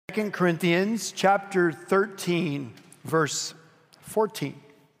2 Corinthians chapter 13, verse 14.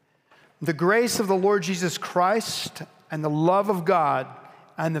 The grace of the Lord Jesus Christ and the love of God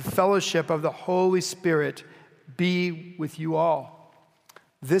and the fellowship of the Holy Spirit be with you all.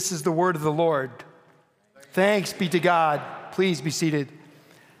 This is the word of the Lord. Thanks be to God. Please be seated.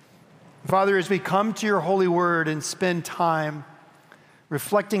 Father, as we come to your holy word and spend time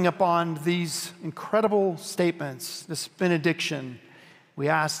reflecting upon these incredible statements, this benediction, we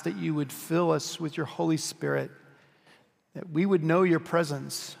ask that you would fill us with your Holy Spirit, that we would know your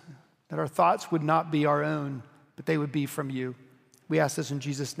presence, that our thoughts would not be our own, but they would be from you. We ask this in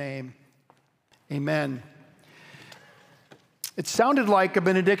Jesus' name. Amen. It sounded like a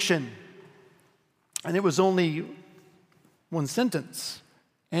benediction, and it was only one sentence.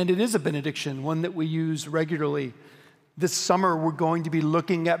 And it is a benediction, one that we use regularly. This summer, we're going to be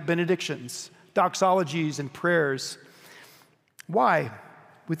looking at benedictions, doxologies, and prayers. Why?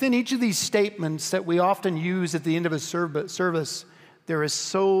 Within each of these statements that we often use at the end of a service, there is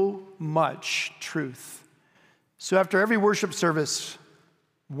so much truth. So after every worship service,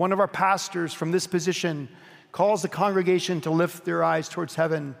 one of our pastors from this position calls the congregation to lift their eyes towards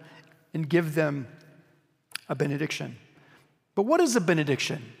heaven and give them a benediction. But what is a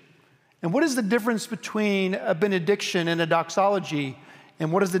benediction? And what is the difference between a benediction and a doxology?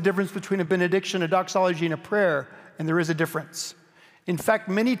 And what is the difference between a benediction, a doxology, and a prayer? And there is a difference. In fact,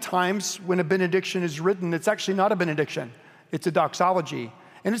 many times when a benediction is written, it's actually not a benediction. It's a doxology.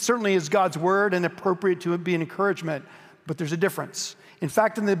 And it certainly is God's word and appropriate to be an encouragement, but there's a difference. In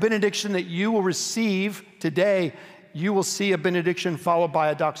fact, in the benediction that you will receive today, you will see a benediction followed by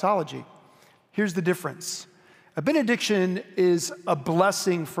a doxology. Here's the difference. A benediction is a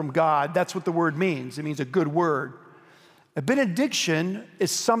blessing from God. That's what the word means. It means a good word. A benediction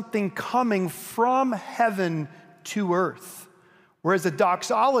is something coming from heaven to earth, whereas a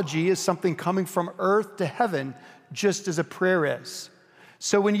doxology is something coming from earth to heaven, just as a prayer is.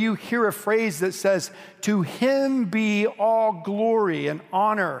 So when you hear a phrase that says, "To him be all glory and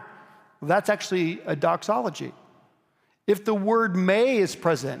honor," well, that's actually a doxology. If the word "may" is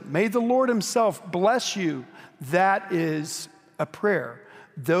present, "may the Lord himself bless you," that is a prayer.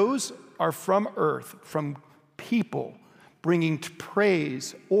 Those are from earth, from people bringing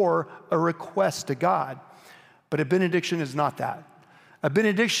praise or a request to God. But a benediction is not that. A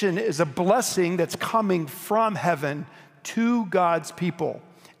benediction is a blessing that's coming from heaven to God's people,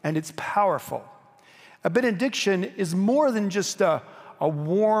 and it's powerful. A benediction is more than just a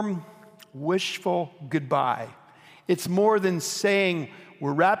warm, wishful goodbye. It's more than saying,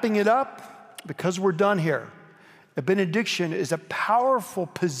 we're wrapping it up because we're done here. A benediction is a powerful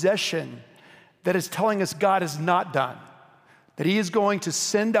possession that is telling us God is not done, that he is going to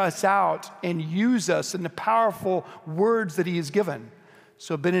send us out and use us in the powerful words that he has given.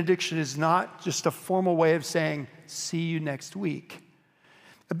 So benediction is not just a formal way of saying, see you next week.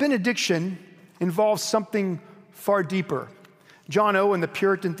 A benediction involves something far deeper. John Owen, the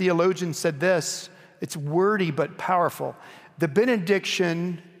Puritan theologian, said this. It's wordy but powerful. The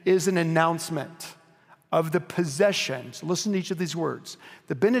benediction is an announcement of the possession. So listen to each of these words.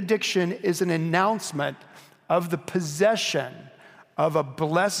 The benediction is an announcement of the possession of a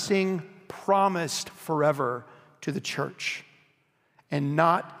blessing promised forever to the church, and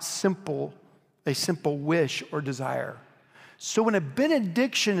not a simple wish or desire. So when a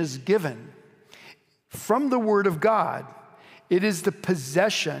benediction is given from the word of God, it is the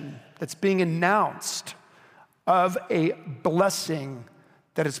possession that's being announced of a blessing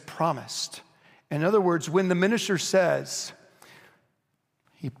that is promised. In other words, when the minister says,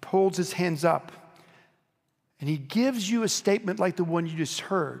 he pulls his hands up and he gives you a statement like the one you just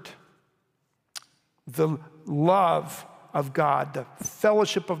heard, the love of God, the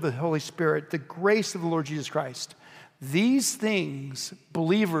fellowship of the Holy Spirit, the grace of the Lord Jesus Christ, these things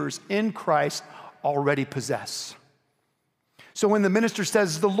believers in Christ already possess. So when the minister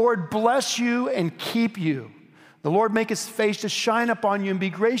says, the Lord bless you and keep you, the Lord make his face to shine upon you and be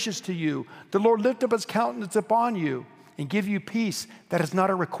gracious to you, the Lord lift up his countenance upon you and give you peace, that is not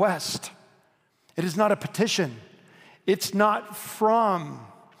a request. It is not a petition. It's not from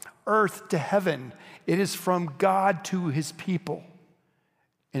earth to heaven. It is from God to his people,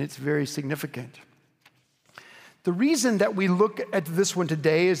 and it's very significant. The reason that we look at this one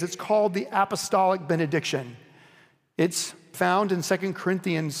today is it's called the apostolic benediction. It's found in 2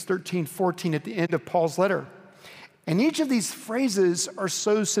 Corinthians 13:14 at the end of Paul's letter. And each of these phrases are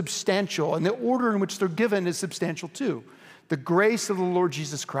so substantial, and the order in which they're given is substantial too. The grace of the Lord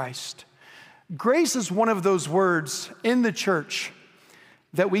Jesus Christ. Grace is one of those words in the church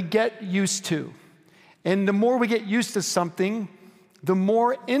that we get used to. And the more we get used to something, the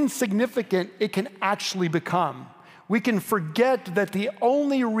more insignificant it can actually become. We can forget that the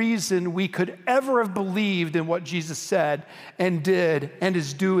only reason we could ever have believed in what Jesus said and did and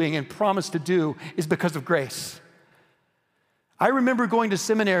is doing and promised to do is because of grace. I remember going to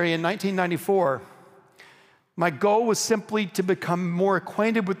seminary in 1994. My goal was simply to become more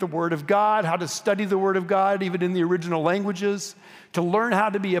acquainted with the Word of God, how to study the Word of God, even in the original languages, to learn how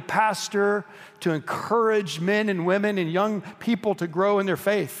to be a pastor, to encourage men and women and young people to grow in their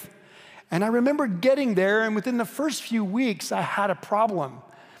faith. And I remember getting there, and within the first few weeks, I had a problem.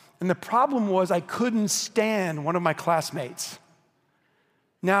 And the problem was I couldn't stand one of my classmates.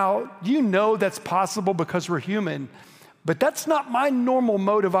 Now, you know that's possible because we're human, but that's not my normal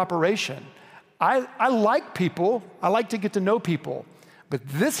mode of operation. I like people. I like to get to know people. But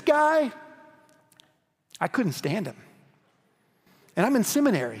this guy, I couldn't stand him. And I'm in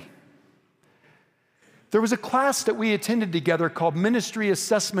seminary. There was a class that we attended together called Ministry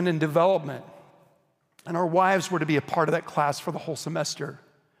Assessment and Development. And our wives were to be a part of that class for the whole semester.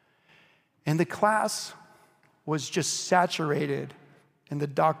 And the class was just saturated in the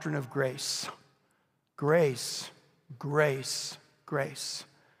doctrine of grace. Grace, grace, grace.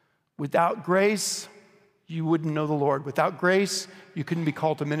 Without grace, you wouldn't know the Lord. Without grace, you couldn't be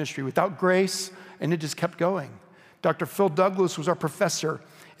called to ministry. Without grace, and it just kept going. Dr. Phil Douglas was our professor,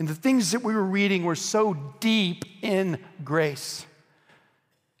 and the things that we were reading were so deep in grace.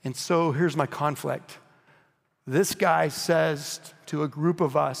 And so here's my conflict. This guy says to a group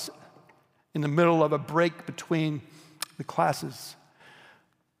of us in the middle of a break between the classes,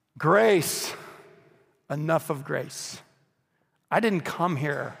 grace, enough of grace. I didn't come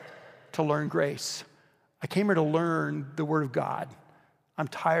here to learn grace. I came here to learn the Word of God. I'm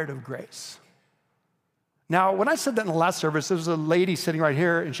tired of grace. Now, when I said that in the last service, there was a lady sitting right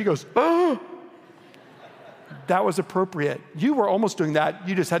here, and she goes, oh! That was appropriate. You were almost doing that.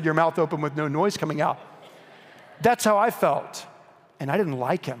 You just had your mouth open with no noise coming out. That's how I felt. And I didn't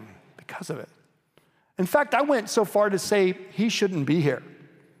like him because of it. In fact, I went so far to say he shouldn't be here.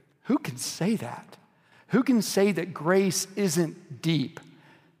 Who can say that? Who can say that grace isn't deep?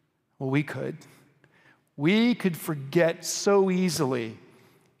 Well, we could. We could forget so easily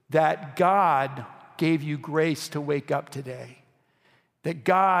that God gave you grace to wake up today, that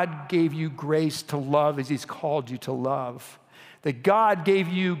God gave you grace to love as He's called you to love, that God gave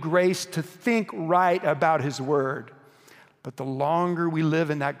you grace to think right about His Word. But the longer we live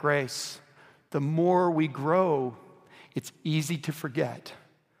in that grace, the more we grow. It's easy to forget.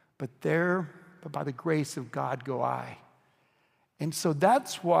 But by the grace of God go I. And so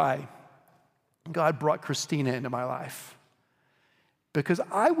that's why God brought Christina into my life. Because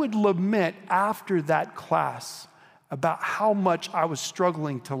I would lament after that class about how much I was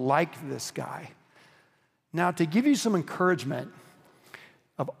struggling to like this guy. Now, to give you some encouragement,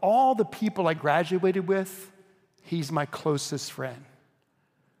 of all the people I graduated with, he's my closest friend.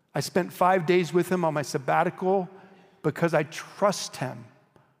 I spent 5 days with him on my sabbatical because I trust him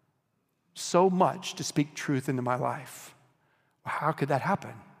so much to speak truth into my life. Well, how could that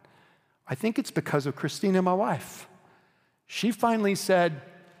happen? I think it's because of Christina, my wife. She finally said,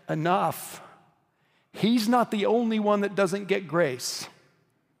 enough. He's not the only one that doesn't get grace.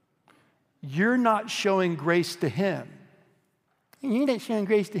 You're not showing grace to him. You're not showing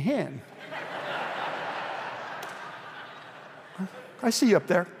grace to him. I see you up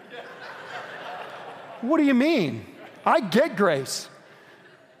there. What do you mean? I get grace.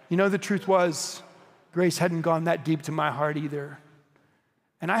 You know, the truth was, grace hadn't gone that deep to my heart either.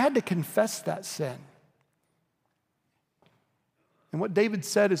 And I had to confess that sin. And what David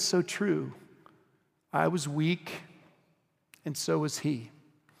said is so true. I was weak, and so was he.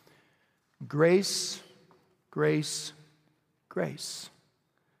 Grace, grace, grace.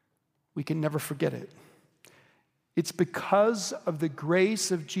 We can never forget it. It's because of the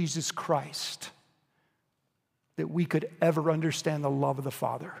grace of Jesus Christ that we could ever understand the love of the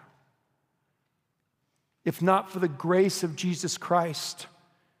Father. If not for the grace of Jesus Christ,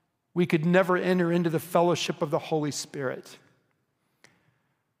 we could never enter into the fellowship of the Holy Spirit.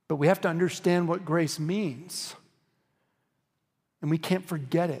 But we have to understand what grace means. And we can't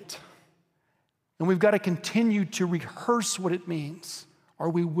forget it. And we've got to continue to rehearse what it means, or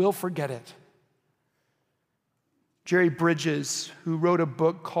we will forget it. Jerry Bridges, who wrote a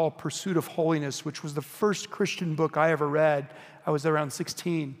book called Pursuit of Holiness, which was the first Christian book I ever read. I was around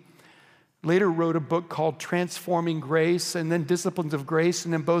 16. Later wrote a book called Transforming Grace and then Disciplines of Grace.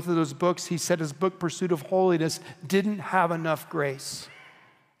 And in both of those books, he said his book, Pursuit of Holiness, didn't have enough grace.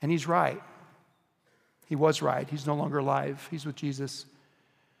 And he's right. He was right. He's no longer alive. He's with Jesus.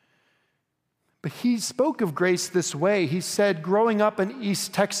 But he spoke of grace this way. He said, growing up in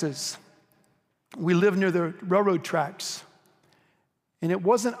East Texas, we lived near the railroad tracks. And it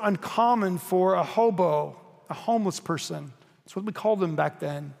wasn't uncommon for a hobo, a homeless person, that's what we called them back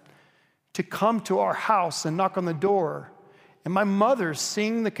then, to come to our house and knock on the door. And my mother,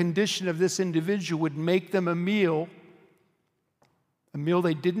 seeing the condition of this individual, would make them a meal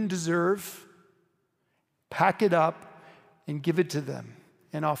they didn't deserve, pack it up, and give it to them.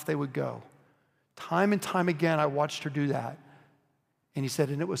 And off they would go. Time and time again, I watched her do that. And he said,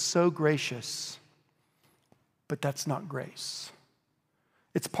 and it was so gracious. But that's not grace.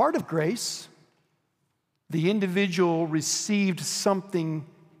 It's part of grace. The individual received something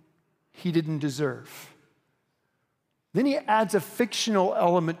he didn't deserve. Then he adds a fictional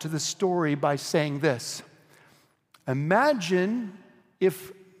element to the story by saying this. Imagine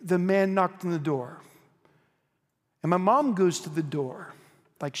if the man knocked on the door, and my mom goes to the door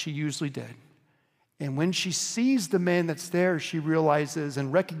like she usually did. And when she sees the man that's there, she realizes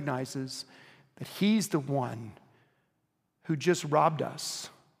and recognizes that he's the one who just robbed us,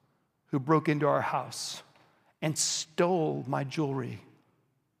 who broke into our house and stole my jewelry,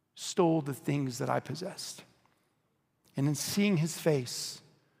 stole the things that I possessed. And in seeing his face,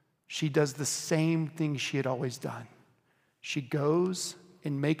 she does the same thing she had always done. She goes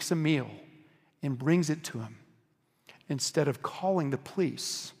and makes a meal and brings it to him instead of calling the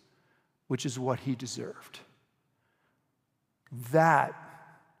police, which is what he deserved. That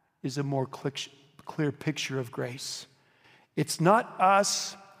is a more clear picture of grace. It's not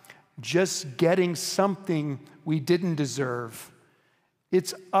us just getting something we didn't deserve.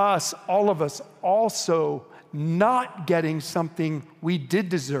 It's us, all of us, also not getting something we did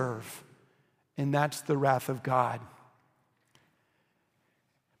deserve, and that's the wrath of God.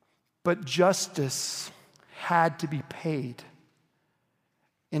 But justice had to be paid,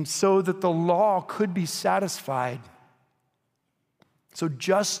 and so that the law could be satisfied, so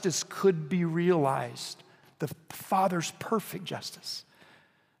justice could be realized, the Father's perfect justice.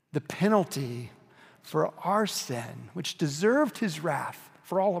 The penalty for our sin, which deserved his wrath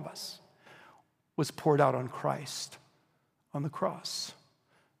for all of us, was poured out on Christ on the cross.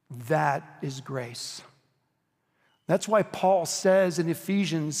 That is grace. That's why Paul says in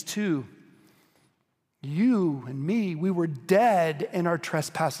Ephesians 2, you and me, we were dead in our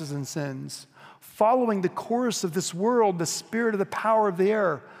trespasses and sins, following the course of this world, the spirit of the power of the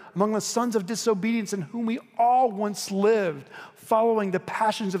air, among the sons of disobedience in whom we all once lived, following the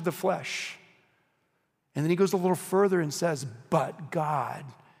passions of the flesh. And then he goes a little further and says, but God,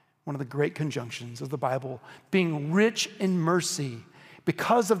 one of the great conjunctions of the Bible, being rich in mercy,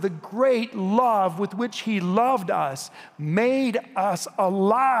 because of the great love with which he loved us, made us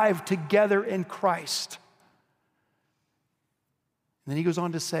alive together in Christ. And then he goes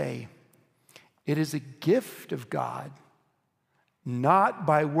on to say, it is a gift of God, not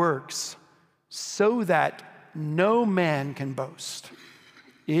by works, so that no man can boast.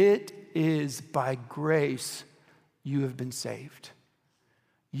 It is by grace you have been saved.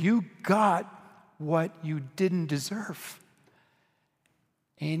 You got what you didn't deserve.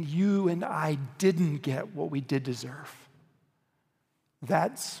 And you and I didn't get what we did deserve.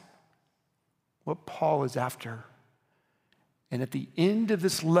 That's what Paul is after. And at the end of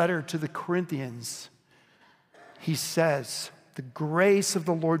this letter to the Corinthians, he says, the grace of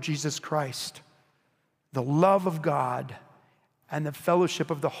the Lord Jesus Christ, the love of God, and the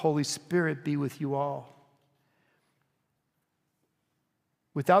fellowship of the Holy Spirit be with you all.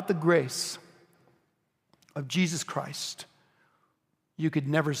 Without the grace of Jesus Christ, you could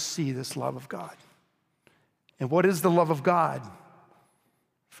never see this love of God. And what is the love of God?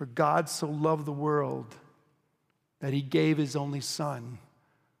 For God so loved the world that he gave his only Son,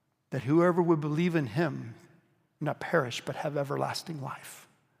 that whoever would believe in him not perish but have everlasting life.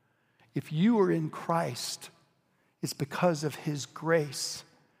 If you are in Christ, it's because of his grace,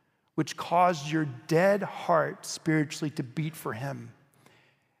 which caused your dead heart spiritually to beat for him.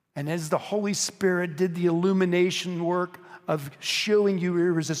 And as the Holy Spirit did the illumination work of showing you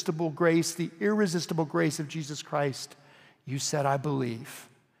irresistible grace, the irresistible grace of Jesus Christ, you said, I believe.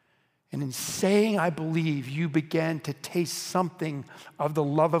 And in saying, I believe, you began to taste something of the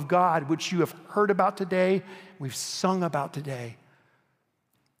love of God, which you have heard about today, we've sung about today.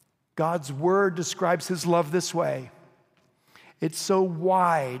 God's word describes his love this way. It's so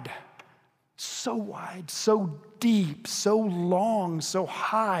wide, so deep, so long, so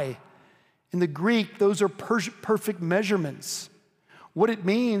high. In the Greek, those are perfect measurements. What it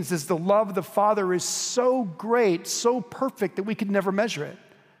means is the love of the Father is so great, so perfect that we could never measure it.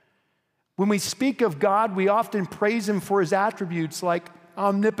 When we speak of God, we often praise him for his attributes like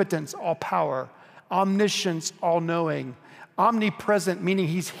omnipotence, all power, omniscience, all knowing, omnipresent, meaning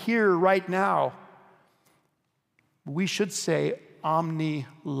he's here right now. We should say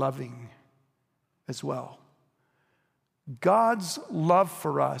omni-loving as well. God's love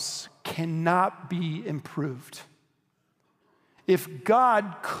for us cannot be improved. If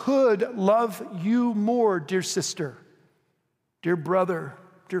God could love you more, dear sister, dear brother,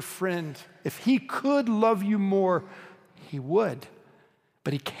 dear friend, if he could love you more, he would.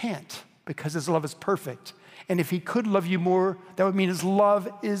 But he can't, because his love is perfect. And if he could love you more, that would mean his love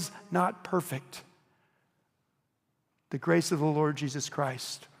is not perfect. The grace of the Lord Jesus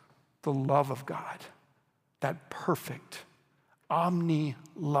Christ, the love of God, that perfect,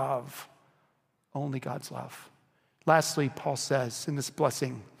 omni-love, only God's love. Lastly, Paul says in this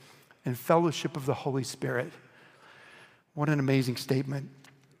blessing, and fellowship of the Holy Spirit. What an amazing statement.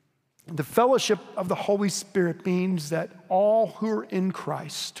 The fellowship of the Holy Spirit means that all who are in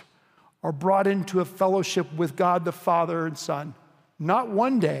Christ are brought into a fellowship with God the Father and Son, not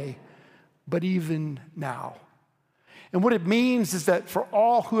one day, but even now. And what it means is that for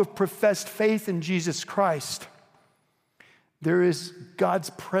all who have professed faith in Jesus Christ, there is God's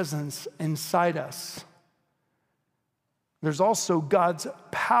presence inside us. There's also God's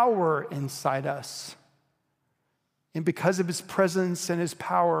power inside us. And because of his presence and his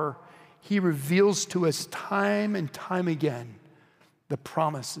power, he reveals to us time and time again the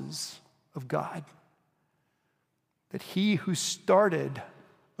promises of God. That he who started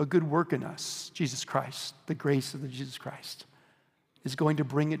a good work in us, Jesus Christ, the grace of the Jesus Christ, is going to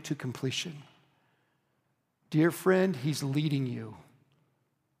bring it to completion. Dear friend, he's leading you.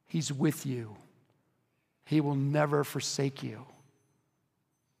 He's with you. He will never forsake you.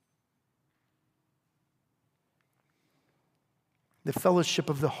 The fellowship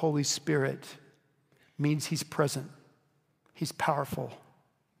of the Holy Spirit means he's present. He's powerful.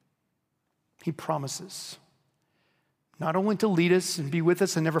 He promises not only to lead us and be with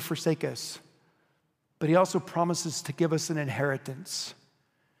us and never forsake us, but he also promises to give us an inheritance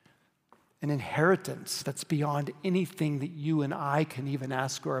that's beyond anything that you and I can even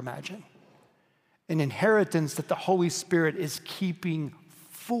ask or imagine. An inheritance that the Holy Spirit is keeping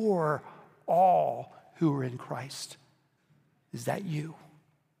for all who are in Christ. Is that you?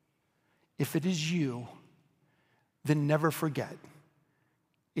 If it is you, then never forget.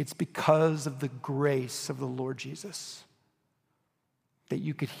 It's because of the grace of the Lord Jesus that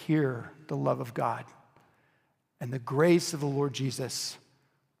you could hear the love of God, and the grace of the Lord Jesus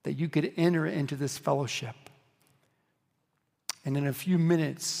that you could enter into this fellowship. And in a few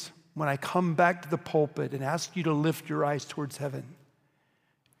minutes, when I come back to the pulpit and ask you to lift your eyes towards heaven,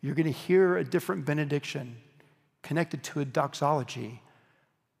 you're going to hear a different benediction connected to a doxology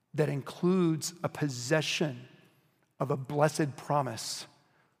that includes a possession of a blessed promise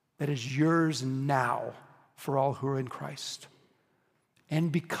that is yours now for all who are in Christ. And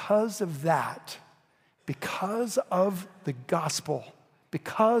because of that, because of the gospel,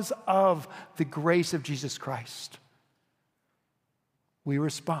 because of the grace of Jesus Christ, we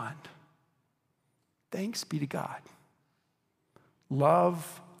respond. Thanks be to God.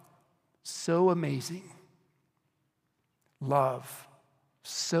 Love so amazing. Love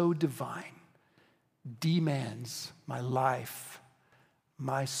so divine demands my life,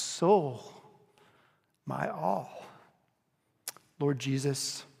 my soul, my all. Lord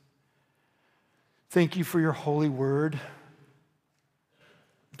Jesus, thank you for your holy word.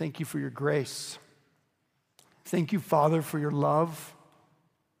 Thank you for your grace. Thank you, Father, for your love.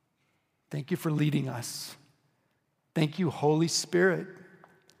 Thank you for leading us. Thank you, Holy Spirit,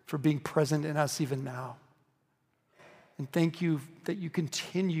 for being present in us even now. And thank you that you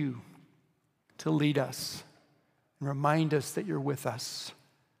continue to lead us and remind us that you're with us.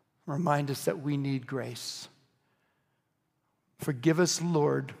 Remind us that we need grace. Forgive us,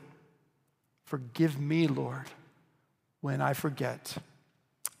 Lord. Forgive me, Lord, when I forget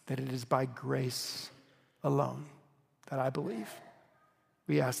that it is by grace alone that I believe.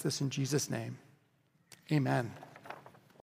 We ask this in Jesus' name. Amen.